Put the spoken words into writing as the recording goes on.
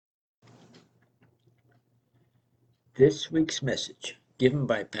This week's message, given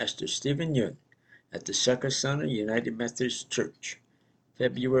by Pastor Stephen Yun at the Succersona United Methodist Church,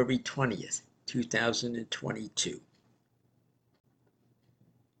 February 20th, 2022.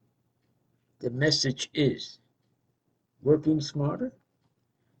 The message is Working Smarter?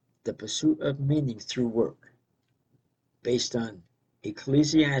 The Pursuit of Meaning Through Work, based on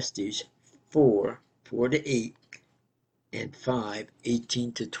Ecclesiastes 4:4-8 and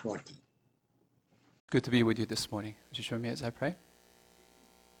 5:18-20. Good to be with you this morning. Would you join me as I pray?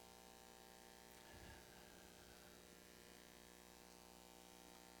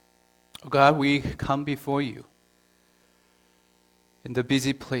 Oh God, we come before you in the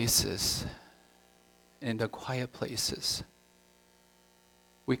busy places, in the quiet places.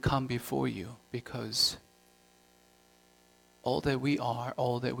 We come before you because all that we are,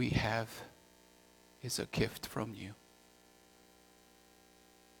 all that we have is a gift from you.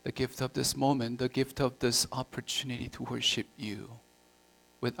 The gift of this moment, the gift of this opportunity to worship you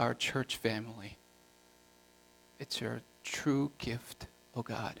with our church family. It's your true gift, oh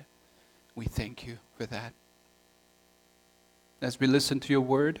God. We thank you for that. As we listen to your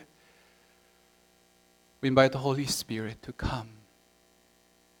word, we invite the Holy Spirit to come.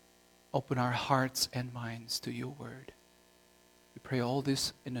 Open our hearts and minds to your word. We pray all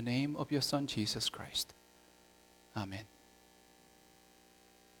this in the name of your Son, Jesus Christ. Amen.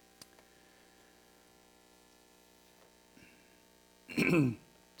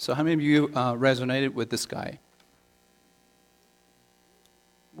 So how many of you resonated with this guy?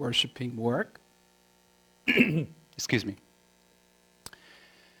 Worshiping work? Excuse me.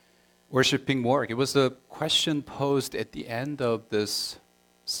 Worshiping work. It was a question posed at the end of this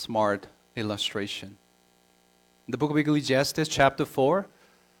smart illustration. In the book of Ecclesiastes, chapter 4,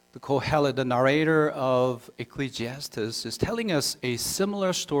 the Kohelet, the narrator of Ecclesiastes, is telling us a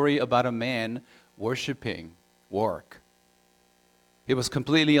similar story about a man worshiping work. He was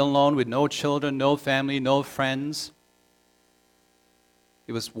completely alone with no children, no family, no friends.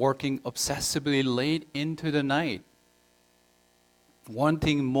 He was working obsessively late into the night,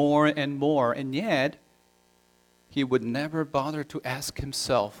 wanting more, and yet he would never bother to ask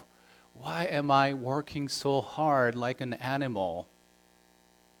himself, why am I working so hard like an animal?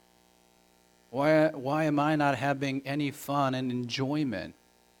 Why am I not having any fun and enjoyment?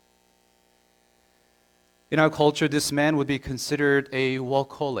 In our culture, this man would be considered a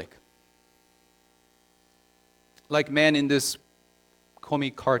workaholic. Like man in this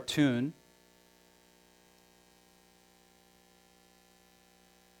comic cartoon.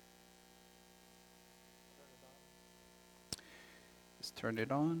 Let's turn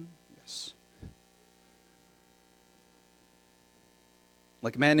it on. Yes.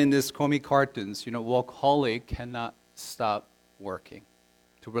 Like man in this comic cartoons, workaholic cannot stop working.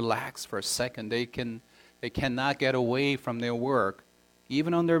 To relax for a second, they cannot get away from their work,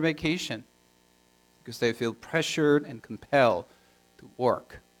 even on their vacation, because they feel pressured and compelled to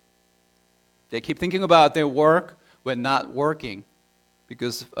work. They keep thinking about their work when not working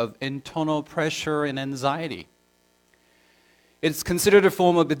because of internal pressure and anxiety. It's considered a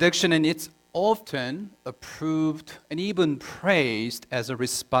form of addiction, and it's often approved and even praised as a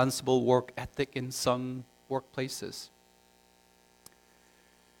responsible work ethic in some workplaces.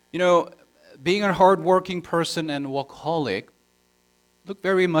 Being a hardworking person and workaholic look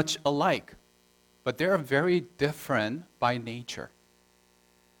very much alike, but they are very different by nature.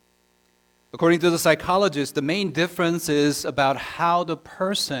 According to the psychologist, the main difference is about how the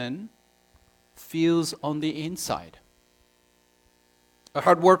person feels on the inside. A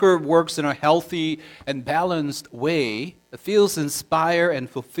hard worker works in a healthy and balanced way, feels inspired and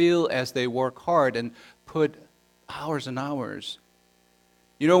fulfilled as they work hard and put hours and hours.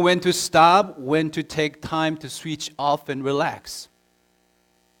 You know when to stop, when to take time to switch off and relax.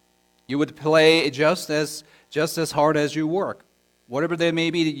 You would play just as hard as you work. Whatever there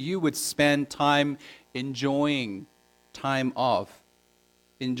may be, you would spend time enjoying time off,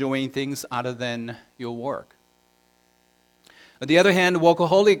 enjoying things other than your work. On the other hand,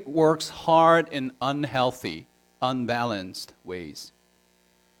 workaholic works hard in unhealthy, unbalanced ways.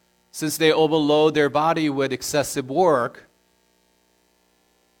 Since they overload their body with excessive work,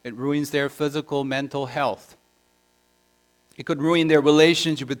 it ruins their physical, mental health. It could ruin their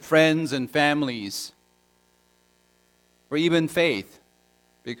relationship with friends and families, or even faith,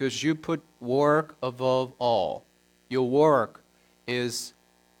 because you put work above all. Your work is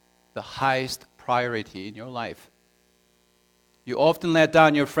the highest priority in your life. You often let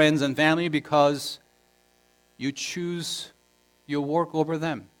down your friends and family because you choose your work over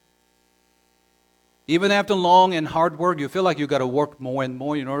them. Even after long and hard work, you feel like you got to work more and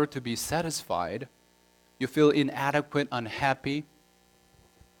more in order to be satisfied You feel inadequate, unhappy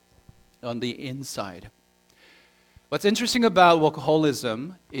on the inside. What's interesting about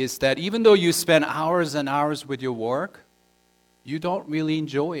workaholism is that even though you spend hours and hours with your work, you don't really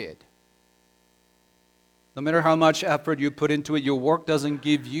enjoy it. No matter how much effort you put into it, your work doesn't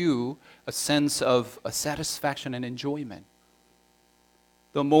give you a sense of a satisfaction and enjoyment.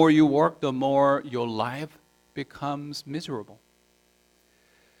 The more you work, the more your life becomes miserable.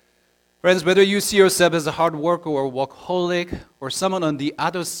 Friends, whether you see yourself as a hard worker or a workaholic or someone on the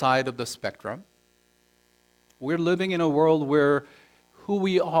other side of the spectrum, we're living in a world where who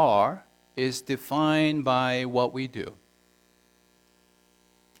we are is defined by what we do.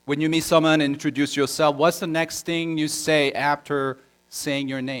 When you meet someone and introduce yourself, what's the next thing you say after saying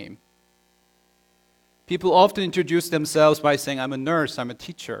your name? People often introduce themselves by saying, I'm a nurse, I'm a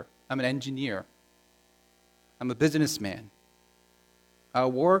teacher, I'm an engineer, I'm a businessman. Our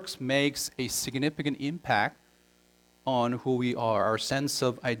work makes a significant impact on who we are, our sense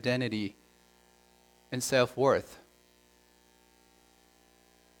of identity and self-worth.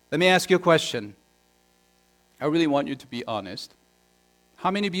 Let me ask you a question. I really want you to be honest.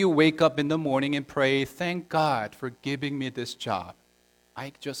 How many of you wake up in the morning and pray, thank God for giving me this job?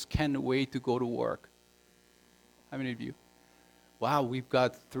 I just can't wait to go to work. How many of you? Wow, we've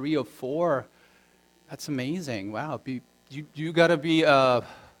got 3 or 4. That's amazing. Wow, you gotta be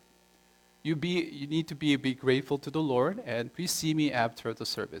you need to be grateful to the Lord, and please see me after the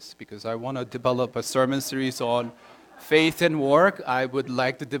service because I want to develop a sermon series on faith and work. I would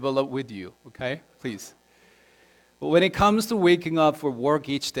like to develop with you. Okay, please. But when it comes to waking up for work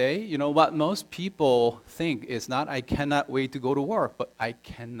each day, you know what most people think is not, I cannot wait to go to work, but I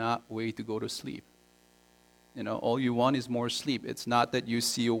cannot wait to go to sleep. You know, all you want is more sleep. It's not that you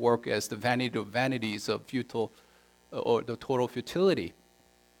see your work as the vanity of vanities of futile or the total futility.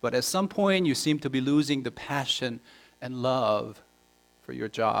 But at some point, you seem to be losing the passion and love for your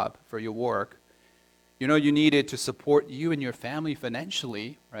job, for your work. You know, you need it to support you and your family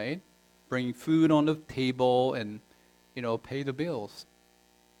financially, right? Bring food on the table and pay the bills.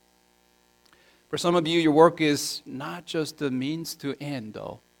 For some of you, your work is not just the means to end,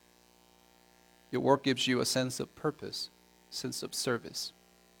 though. Your work gives you a sense of purpose, sense of service.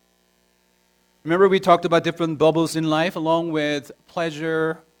 Remember we talked about different bubbles in life along with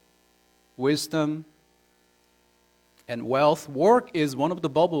pleasure, wisdom, and wealth. Work is one of the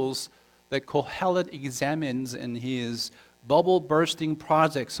bubbles that Kohelet examines in his bubble-bursting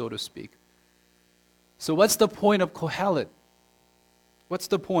project, so to speak. So what's the point of Kohelet? What's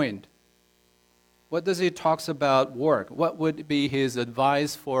the point? What does he talks about work? What would be his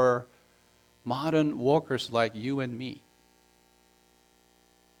advice for modern workers like you and me?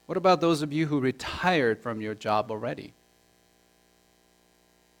 What about those of you who retired from your job already?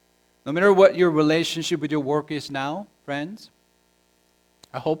 No matter what your relationship with your work is now, friends,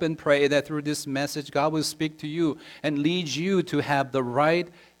 I hope and pray that through this message, God will speak to you and lead you to have the right,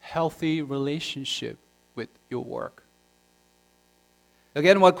 healthy relationship with your work.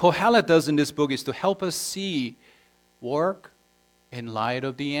 Again, what Kohelet does in this book is to help us see work in light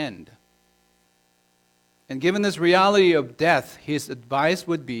of the end. And given this reality of death, his advice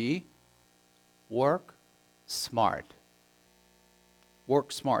would be, work smart.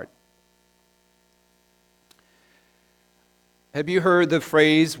 Work smart. Have you heard the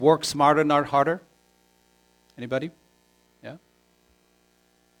phrase, work smarter, not harder? Anybody? Yeah?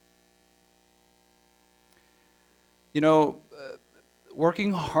 You know,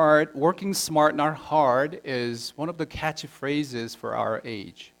 working hard, working smart, not hard is one of the catchy phrases for our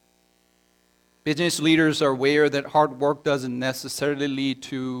age. Business leaders are aware that hard work doesn't necessarily lead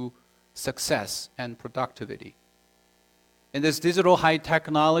to success and productivity. In this digital high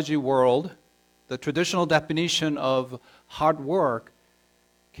technology world, the traditional definition of hard work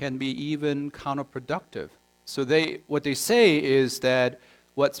can be even counterproductive. So what they say is that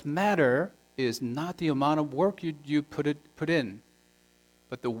what's matter is not the amount of work you put in,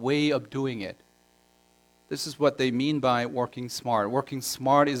 but the way of doing it. This is what they mean by working smart. Working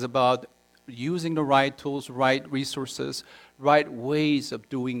smart is about using the right tools, right resources, right ways of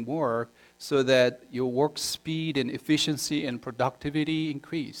doing work so that your work speed and efficiency and productivity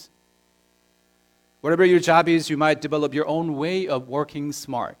increase. Whatever your job is, you might develop your own way of working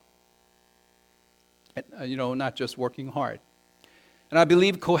smart. Not just working hard. And I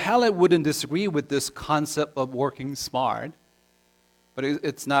believe Kohelet wouldn't disagree with this concept of working smart, but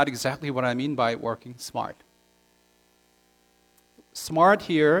it's not exactly what I mean by working smart. SMART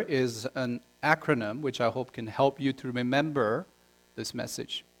here is an acronym which I hope can help you to remember this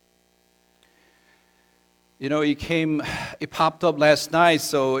message. It popped up last night,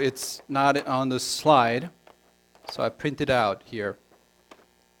 so it's not on the slide. So I printed out here.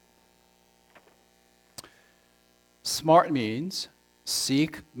 SMART means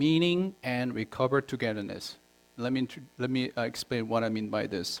seek meaning and recover togetherness. Let me explain what I mean by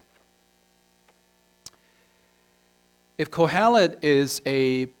this. If Kohelet is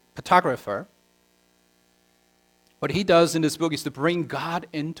a photographer, what he does in this book is to bring God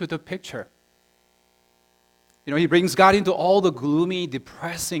into the picture. He brings God into all the gloomy,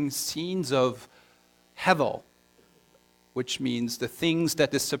 depressing scenes of Hevel, which means the things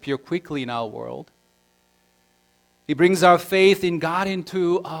that disappear quickly in our world. He brings our faith in God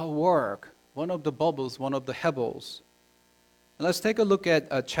into our work, one of the bubbles, one of the Hevels. And let's take a look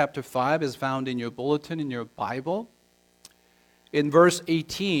at chapter 5 as found in your bulletin, in your Bible. In verse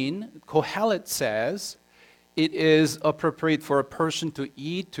 18, Kohelet says, it is appropriate for a person to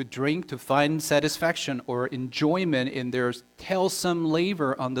eat, to drink, to find satisfaction or enjoyment in their toilsome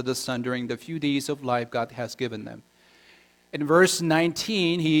labor under the sun during the few days of life God has given them. In verse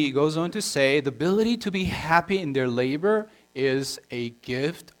 19, he goes on to say, the ability to be happy in their labor is a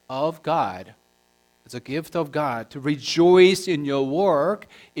gift of God. It's a gift of God. To rejoice in your work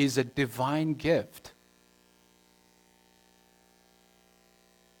is a divine gift.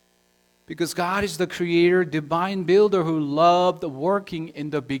 Because God is the creator, divine builder who loved working in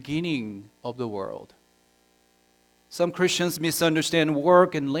the beginning of the world. Some Christians misunderstand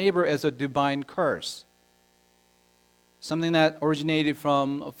work and labor as a divine curse, something that originated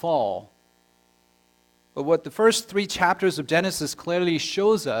from a fall. But what the first 3 chapters of Genesis clearly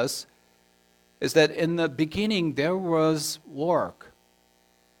shows us is that in the beginning there was work.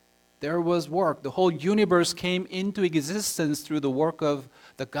 There was work. The whole universe came into existence through the work of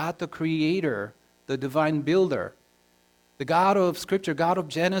the God, the Creator, the divine builder. The God of Scripture, God of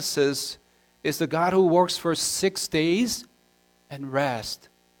Genesis, is the God who works for 6 days and rest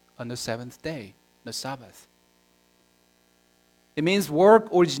on the 7th day, the Sabbath. It means work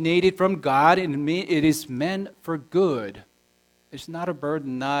originated from God and it is meant for good. It's not a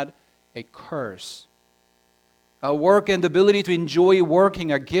burden, not a curse. Our work and the ability to enjoy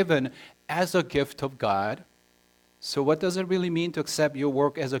working are given as a gift of God. So what does it really mean to accept your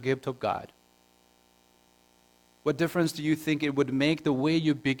work as a gift of God? What difference do you think it would make the way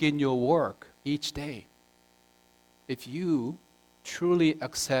you begin your work each day if you truly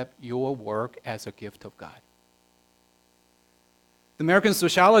accept your work as a gift of God? The American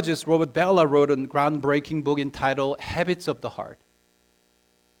sociologist Robert Bellah wrote a groundbreaking book entitled Habits of the Heart.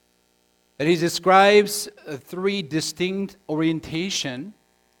 And he describes 3 distinct orientations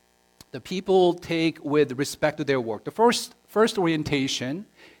the people take with respect to their work. The first orientation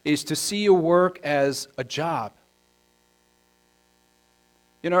is to see your work as a job.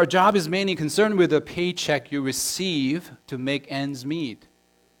 A job is mainly concerned with the paycheck you receive to make ends meet.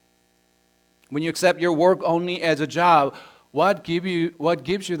 When you accept your work only as a job, what gives you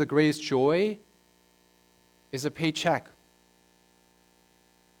the greatest joy is a paycheck.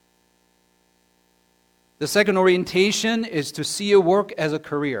 The second orientation is to see your work as a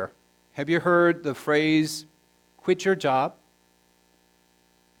career. Have you heard the phrase, quit your job,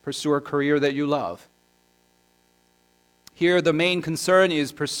 pursue a career that you love? Here, the main concern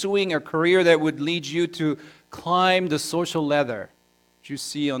is pursuing a career that would lead you to climb the social ladder, which you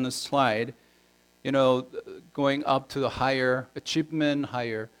see on the slide, going up to the higher achievement,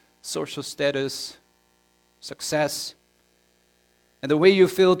 higher social status, success. And the way you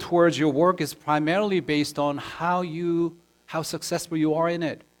feel towards your work is primarily based on how successful you are in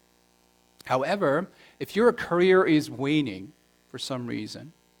it. However, if your career is waning for some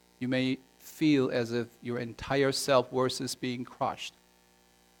reason, you may feel as if your entire self-worth is being crushed.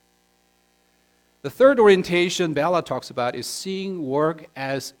 The third orientation Bellah talks about is seeing work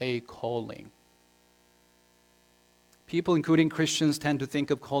as a calling. People, including Christians, tend to think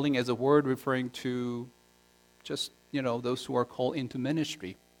of calling as a word referring to just, those who are called into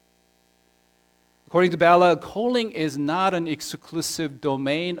ministry. According to Bellah, calling is not an exclusive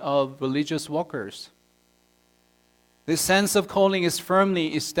domain of religious workers. This sense of calling is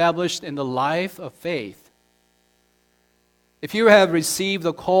firmly established in the life of faith. If you have received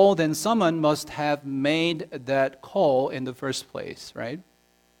a call, then someone must have made that call in the first place, right?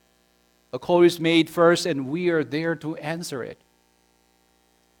 A call is made first, and we are there to answer it.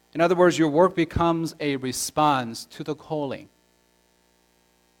 In other words, your work becomes a response to the calling.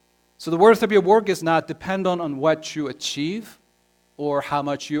 So the worth of your work is not dependent on what you achieve or how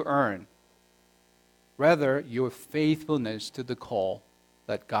much you earn. Rather, your faithfulness to the call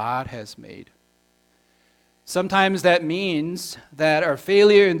that God has made. Sometimes that means that our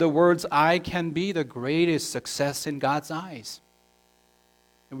failure in the words I can be the greatest success in God's eyes.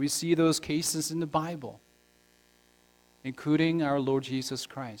 And we see those cases in the Bible, including our Lord Jesus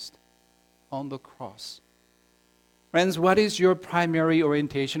Christ on the cross. Friends, what is your primary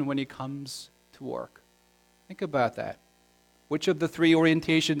orientation when it comes to work? Think about that. Which of the three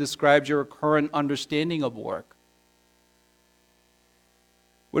orientations describes your current understanding of work?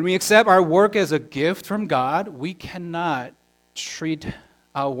 When we accept our work as a gift from God, we cannot treat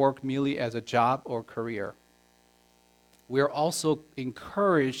our work merely as a job or career. We are also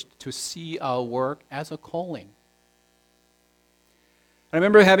encouraged to see our work as a calling. I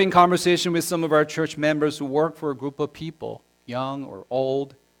remember having conversation with some of our church members who work for a group of people, young or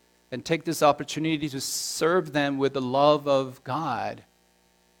old, and take this opportunity to serve them with the love of God.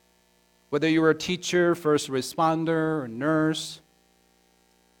 Whether you're a teacher, first responder, or nurse,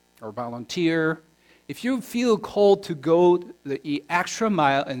 or volunteer, if you feel called to go the extra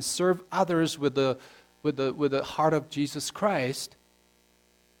mile and serve others with the heart of Jesus Christ,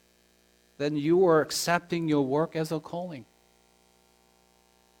 then you are accepting your work as a calling.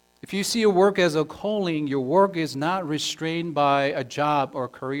 If you see your work as a calling, your work is not restrained by a job or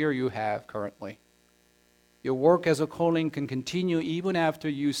career you have currently. Your work as a calling can continue even after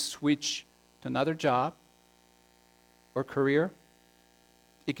you switch to another job or career.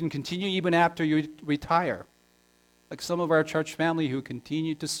 It can continue even after you retire, like some of our church family who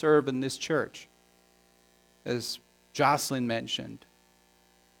continue to serve in this church, as Jocelyn mentioned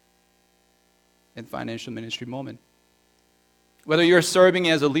in Financial Ministry Moment. Whether you're serving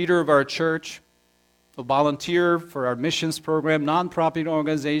as a leader of our church, a volunteer for our missions program, nonprofit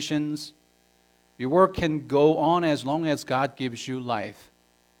organizations, your work can go on as long as God gives you life.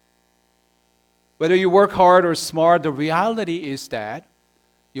 Whether you work hard or smart, the reality is that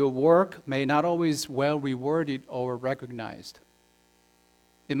your work may not always well rewarded or recognized.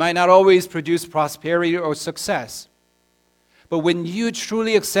 It might not always produce prosperity or success. But when you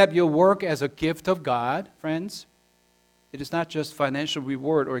truly accept your work as a gift of God, friends, it is not just financial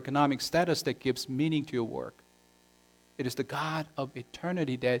reward or economic status that gives meaning to your work. It is the God of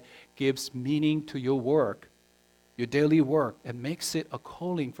eternity that gives meaning to your work, your daily work, and makes it a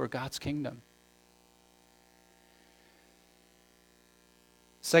calling for God's kingdom.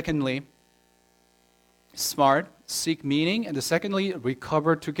 Secondly, smart, seek meaning, and secondly,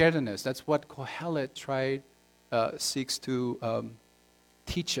 recover togetherness. That's what Kohelet seeks to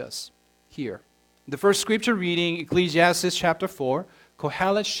teach us here. In the first scripture reading, Ecclesiastes chapter 4,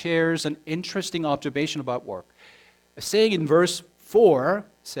 Kohelet shares an interesting observation about work. Saying in verse 4,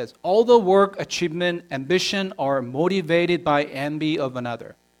 says, all the work, achievement, ambition are motivated by envy of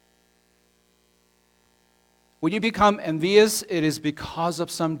another. When you become envious, it is because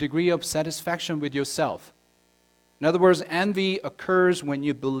of some degree of satisfaction with yourself. In other words, envy occurs when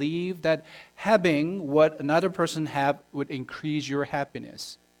you believe that having what another person has would increase your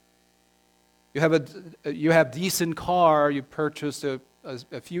happiness. You have decent car you purchased a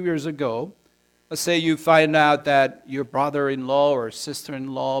few years ago. Let's say you find out that your brother-in-law or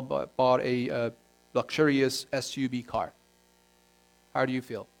sister-in-law bought a luxurious SUV car. How do you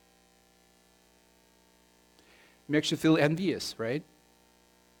feel? It makes you feel envious, right?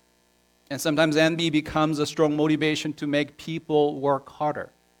 And sometimes envy becomes a strong motivation to make people work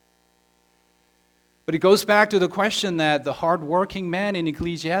harder. But it goes back to the question that the hardworking man in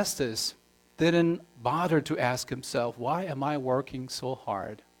Ecclesiastes didn't bother to ask himself, why am I working so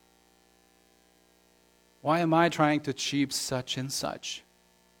hard? Why am I trying to achieve such and such?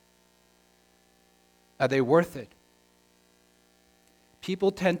 Are they worth it?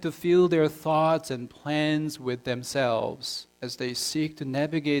 People tend to fill their thoughts and plans with themselves as they seek to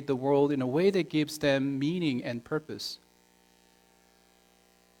navigate the world in a way that gives them meaning and purpose.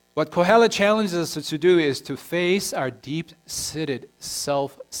 What Kohelet challenges us to do is to face our deep-seated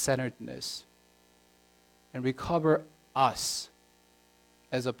self-centeredness and recover us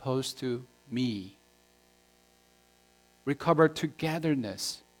as opposed to me. Recover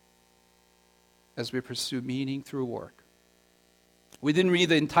togetherness as we pursue meaning through work. We didn't read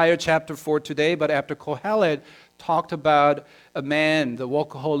the entire chapter 4 today, but after Kohelet talked about a man, the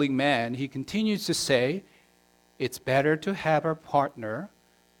workaholic man, he continues to say, it's better to have a partner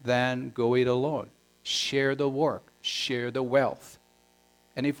than go it alone. Share the work, share the wealth.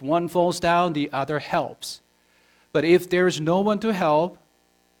 And if one falls down, the other helps. But if there's no one to help,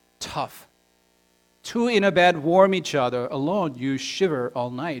 tough. Two in a bed warm each other. Alone, you shiver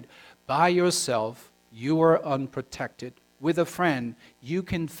all night. By yourself, you are unprotected. With a friend, you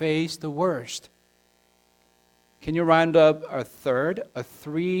can face the worst. Can you round up a third, a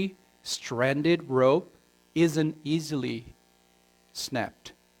 3-stranded rope isn't easily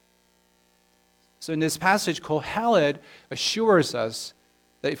snapped. So in this passage, Kohelet assures us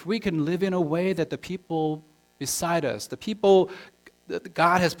that if we can live in a way that the people beside us, the people that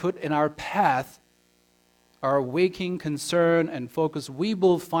God has put in our path, are waking concern and focus, we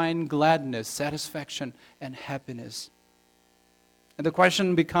will find gladness, satisfaction, and happiness. And the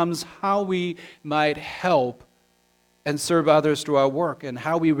question becomes how we might help and serve others through our work, and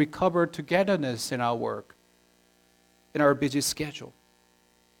how we recover togetherness in our work, in our busy schedule.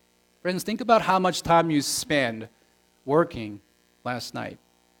 Friends, think about how much time you spend working last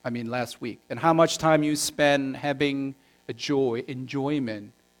week, and how much time you spend having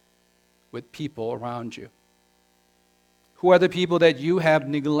enjoyment with people around you. Who are the people that you have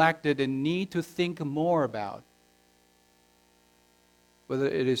neglected and need to think more about? Whether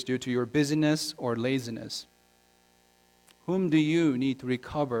it is due to your busyness or laziness. Whom do you need to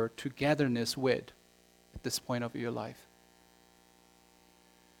recover togetherness with at this point of your life?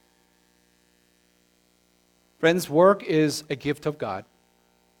 Friends, work is a gift of God.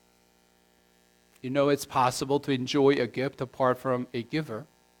 You know it's possible to enjoy a gift apart from a giver.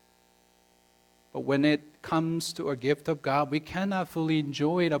 But when it comes to a gift of God, we cannot fully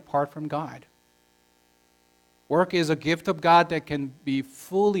enjoy it apart from God. Work is a gift of God that can be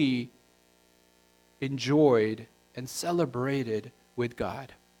fully enjoyed and celebrated with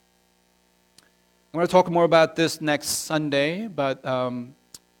God. I'm going to talk more about this next Sunday, but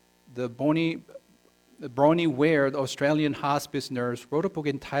the Bronnie Ware, the Australian hospice nurse, wrote a book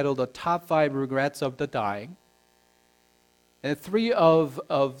entitled The Top 5 Regrets of the Dying. And two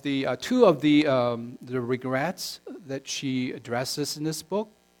of the regrets that she addresses in this book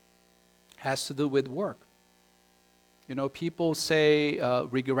has to do with work. You know, people say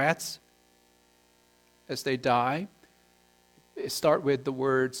regrets as they die. Start with the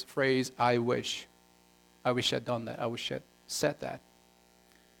phrase, I wish. I wish I'd done that. I wish I'd said that.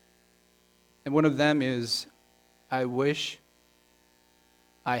 And one of them is, I wish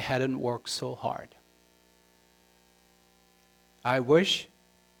I hadn't worked so hard. I wish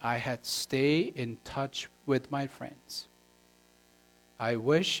I had stayed in touch with my friends. I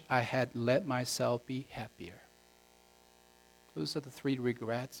wish I had let myself be happier. Those are the three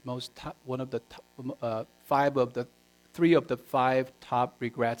regrets. Three of the five top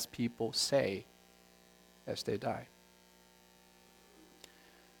regrets people say as they die.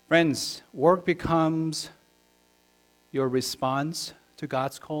 Friends, work becomes your response to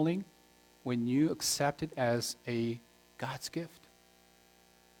God's calling when you accept it as God's gift.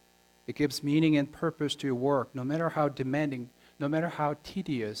 It gives meaning and purpose to your work, no matter how demanding, no matter how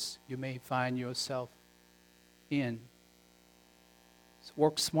tedious you may find yourself in. So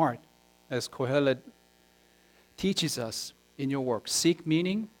work smart, as Kohelet teaches us in your work. Seek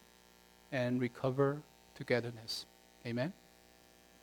meaning and recover togetherness. Amen?